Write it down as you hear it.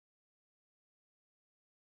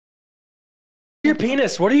Your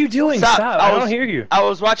penis. What are you doing? Stop. Stop. I don't hear you. I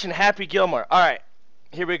was watching Happy Gilmore. All right,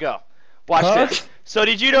 here we go. Watch Huh? this. So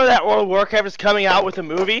did you know that World of Warcraft is coming out with a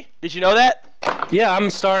movie? Did you know that? Yeah, I'm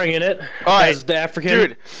starring in it. All right, as the African.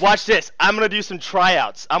 dude. Watch this. I'm gonna do some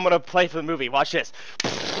tryouts. I'm gonna play for the movie. Watch this.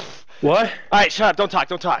 What? All right, shut up. Don't talk.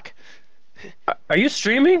 Don't talk. Are you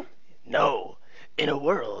streaming? No. In a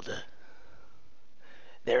world,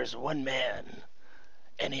 there's one man,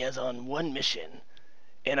 and he is on one mission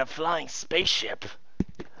in a flying spaceship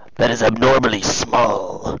that is abnormally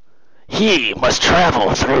small. He must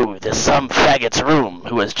travel through some faggot's room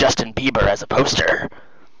who has Justin Bieber as a poster.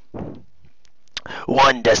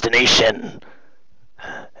 One destination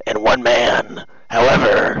and one man.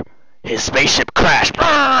 However, his spaceship crashed.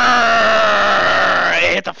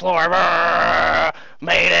 It hit the floor.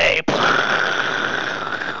 Mayday.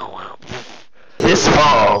 This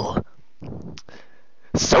fall,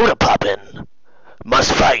 Sodapoppin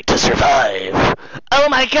must fight to survive. Oh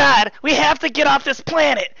my god, we have to get off this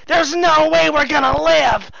planet. There's no way we're gonna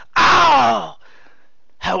live. Oh!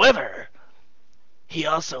 However, he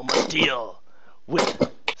also must deal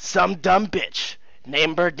with some dumb bitch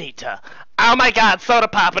named Bernita. Oh my god,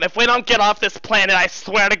 Sodapoppin, if we don't get off this planet, I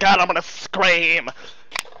swear to god I'm gonna scream.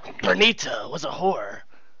 Bernita was a whore,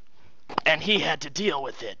 and he had to deal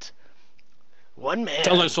with it. One man.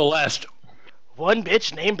 Tell her Celeste. One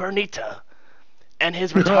bitch named Bernita, and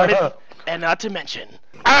his retarded, and not to mention.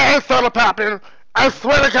 Hey, Sodapoppin, I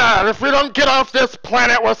swear to God, if we don't get off this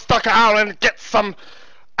planet, we're stuck out and get some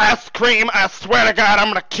ice cream. I swear to God, I'm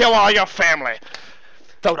gonna kill all your family.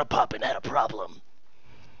 Sodapoppin had a problem,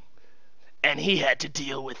 and he had to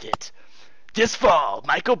deal with it. This fall,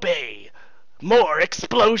 Michael Bay, more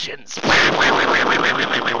explosions.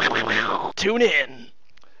 Tune in.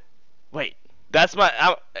 Wait. That's my.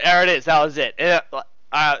 There it is. That was it.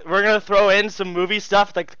 We're gonna throw in some movie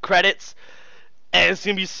stuff like the credits, and it's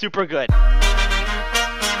gonna be super good.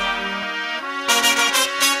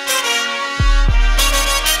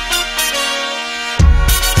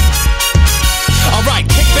 Alright,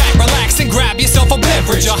 kick back, relax, and grab yourself a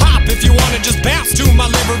beverage. A hop if you wanna just bounce to my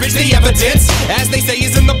leverage. The evidence, as they say,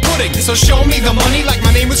 is in the pudding. So show me the money like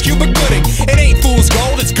my name was Cuba Gooding. It ain't fool's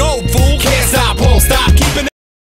gold, it's gold, fool. Can't stop, won't stop, keeping